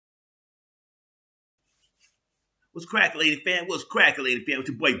What's crackling, fam? What's crackling, fam? With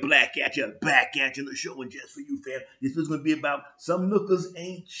your boy Black at you, back at you, the show one just for you, fam. This was gonna be about some nookers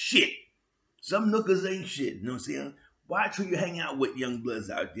ain't shit. Some nookers ain't shit. You know what I'm saying? Watch who you hang out with, young bloods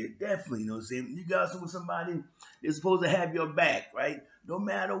out there. Definitely, you know what I'm saying? You got with somebody that's supposed to have your back, right? No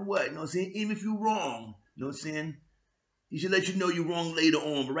matter what, you know what I'm saying? Even if you're wrong, you know what I'm saying? He should let you know you're wrong later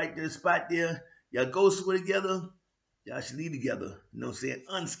on. But right there, spot there, y'all go somewhere together, y'all should leave together. You know what I'm saying?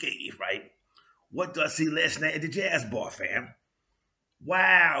 Unscathed, right? What did I see last night at the jazz bar, fam?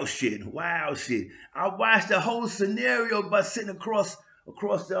 Wow shit. Wow shit. I watched the whole scenario by sitting across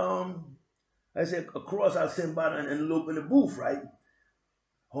the I said across I was sitting by in the loop in the booth, right?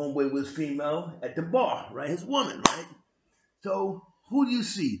 Homeboy was female at the bar, right? His woman, right? So who do you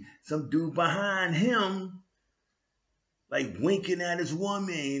see? Some dude behind him, like winking at his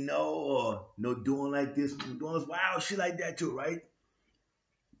woman, or doing like this, doing this wild shit like that too, right?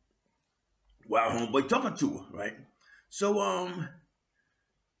 While homeboy talking to her, right? So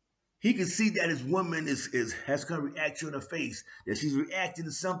he can see that his woman is has kind of reaction on her face, that she's reacting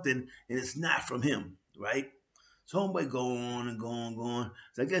to something and it's not from him, right? So homeboy go on and go on, go on.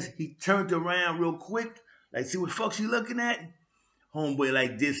 So I guess he turned around real quick, like see what the fuck she looking at? Homeboy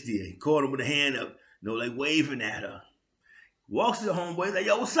like this there. He caught him with a hand up, like waving at her. Walks to the homeboy, like,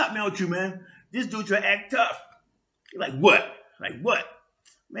 yo, what's up, man, with you, man? This dude try to act tough. Like what? Like what?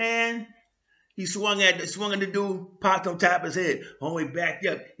 Man, he swung at the dude, popped on top of his head. Homie backed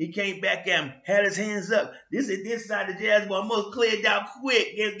up. He came back at him, had his hands up. This side of the jazz boy almost cleared out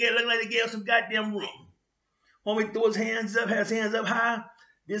quick. Looked like they gave him some goddamn room. Homie threw his hands up, had his hands up high.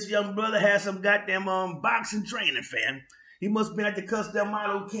 This young brother had some goddamn boxing training, fam. He must have been at the custom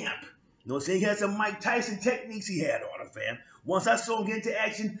model camp. You know what I'm saying? He had some Mike Tyson techniques he had on him, fam. Once I saw him get into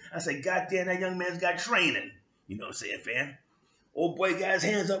action, I said, goddamn, that young man's got training. You know what I'm saying, fam? Old boy got his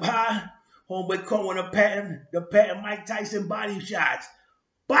hands up high. Homeboy caught one of the patent Mike Tyson body shots.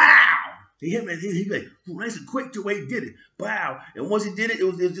 Bow! He hit me. He like, nice and quick to the way he did it. Bow! And once he did it, it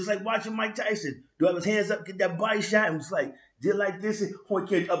was just like watching Mike Tyson do have his hands up, get that body shot, and was like, did like this, and homeboy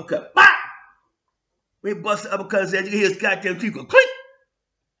came uppercut. Bow! When he busted the uppercut, his head, you hear his goddamn teeth go click.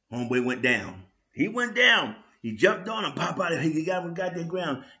 Homeboy went down. He went down. He jumped on him, pop out of here. He got him on the goddamn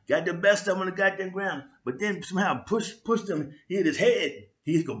ground. Got the best of him on the goddamn ground. But then somehow pushed him. He hit his head.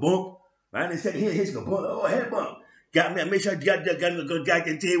 He hit a bump. Right? They said, here, here's a bump. Oh, head bump. Got me. Make sure I got me a good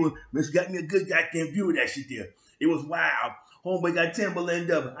goddamn table. Got me a good goddamn view of that shit there. It was wild. Homeboy got Timberland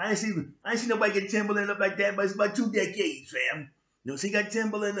up. I ain't seen nobody get Timberland up like that, but it's about 2 decades, fam. So he got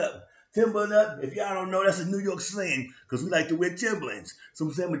Timberland up. Timberland up, if y'all don't know, that's a New York slang, because we like to wear Timberlands. So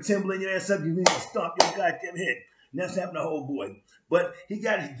I'm saying, with Timberland your ass up, you mean to stomp your goddamn head. And that's happened to the whole boy. But he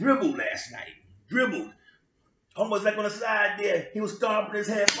got his dribbled last night. Dribbled. Almost like on the side there, he was stomping his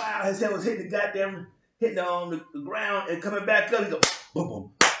head. Wow, his head was hitting the ground and coming back up. He go, boom,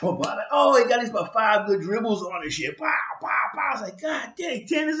 boom, boom, boom. I'm like, oh, he got these about 5 good dribbles on his shit. Pow, pow, pow. I was like, God dang,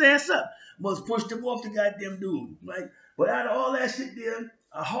 tearing his ass up. Must pushed him off the goddamn dude. Right? But out of all that shit there,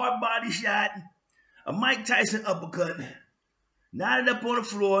 a hard body shot, a Mike Tyson uppercut, knotted up on the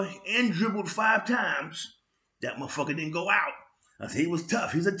floor, and dribbled 5 times. That motherfucker didn't go out. I said, he was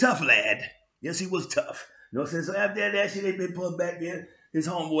tough. He's a tough lad. Yes, he was tough. You know what I'm saying? So after that shit, they been put back there. His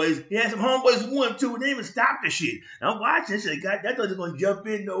homeboys, he had some homeboys 1, 2, and they even stopped the shit. I'm watching this shit. God, that thought they was going to jump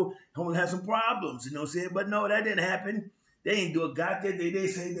in, though. Homeboys had some problems, you know what I'm saying? But no, that didn't happen. They ain't do a goddamn. They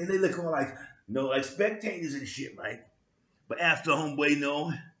say they look like, like spectators and shit, right? But after homeboy,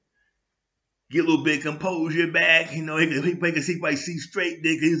 get a little bit of composure back, he can see straight,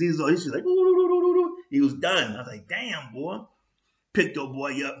 nigga. He's like, he was done. I was like, damn, boy. Picked your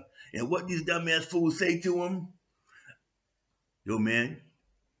boy up. And what these dumbass fools say to him, yo, man,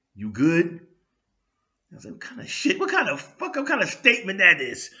 you good? I was like, what kind of shit? What kind of statement that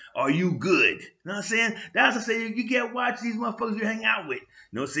is? Are you good? You know what I'm saying? That's what I say. You can't watch these motherfuckers you hang out with. You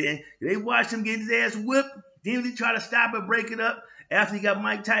know what I'm saying? They watch him get his ass whipped. Then they try to stop it, break it up after he got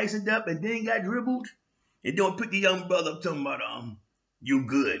Mike Tyson up and then got dribbled. And don't pick the young brother up talking about, you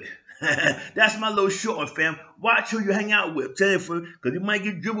good. That's my little short one, fam. Watch who you hang out with. Tell you, because you might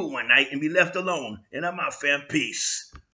get dribbled one night and be left alone. And I'm out, fam. Peace.